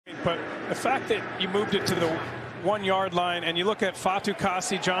But the fact that you moved it to the 1 yard line and you look at Fatu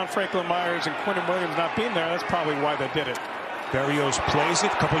Kasi, John Franklin Myers, and Quinton Williams not being there, that's probably why they did it. Berrios plays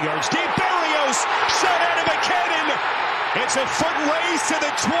it, a couple yards deep. Berrios shot out of a cannon. It's a foot race to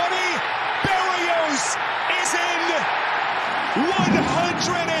the 20. Berrios is in.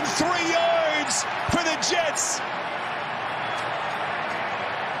 103 yards for the Jets.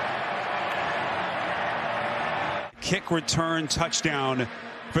 Kick return touchdown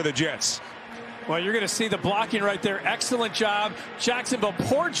for the Jets. Well, you're going to see the blocking right there. Excellent job. Jacksonville,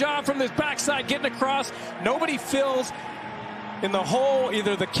 poor job from this backside getting across. Nobody fills in the hole,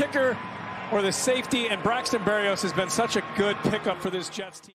 either the kicker or the safety, and Braxton Berrios has been such a good pickup for this Jets team.